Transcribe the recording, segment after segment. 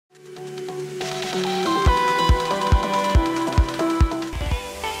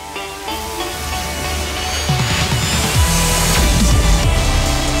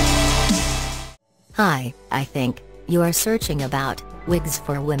Hi, I think you are searching about wigs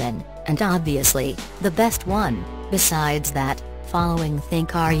for women, and obviously, the best one. Besides that, following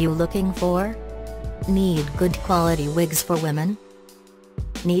think are you looking for? Need good quality wigs for women?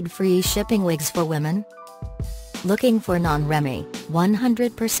 Need free shipping wigs for women? Looking for non-remy,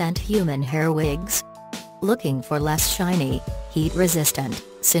 100% human hair wigs? Looking for less shiny, heat-resistant,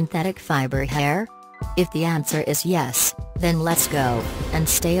 synthetic fiber hair? If the answer is yes, then let's go, and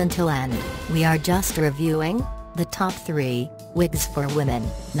stay until end. We are just reviewing the top 3 wigs for women.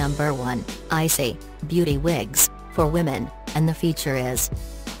 Number 1, AISI, beauty wigs for women, and the feature is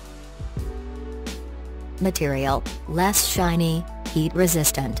material, less shiny,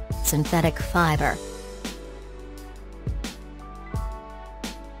 heat-resistant, synthetic fiber.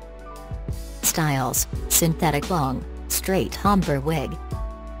 Styles, synthetic long, straight ombre wig.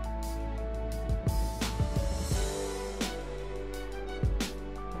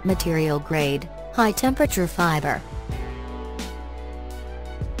 Material grade, high temperature fiber.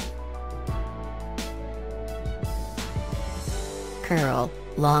 Curl,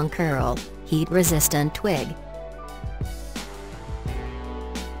 long curl, heat resistant wig.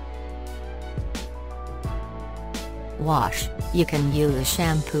 Wash, you can use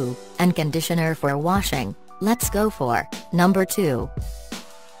shampoo and conditioner for washing. Let's go for number 2.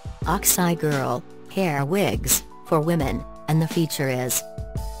 Oxeye Girl Hair Wigs for women, and the feature is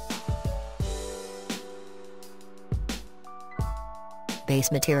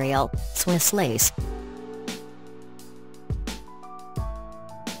base material, Swiss lace.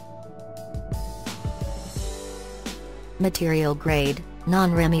 Material grade,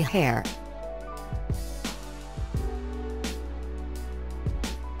 non-remy hair.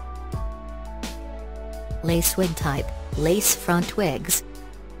 Lace wig type, lace front wigs.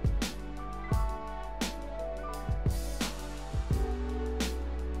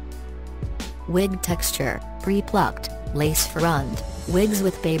 Wig texture, pre-plucked, lace front, wigs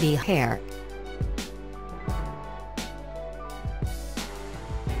with baby hair.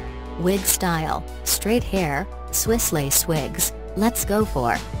 Wig style, straight hair, Swiss lace wigs. Let's go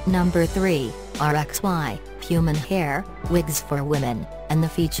for number 3, RXY, human hair, wigs for women, and the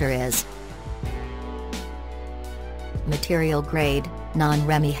feature is material grade,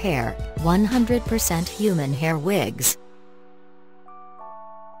 non-remy hair, 100% human hair wigs.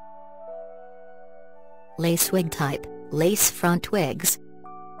 Lace wig type, lace front wigs.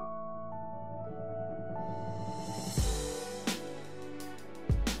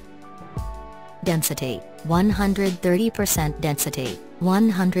 Density, 130% density,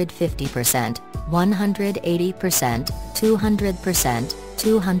 150%, 180%, 200%,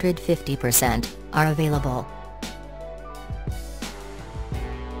 250% are available.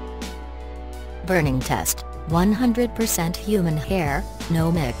 Burning test, 100% human hair,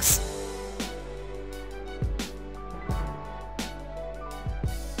 no mix.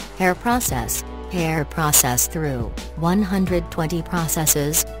 Hair process through 120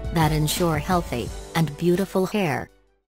 processes that ensure healthy and beautiful hair.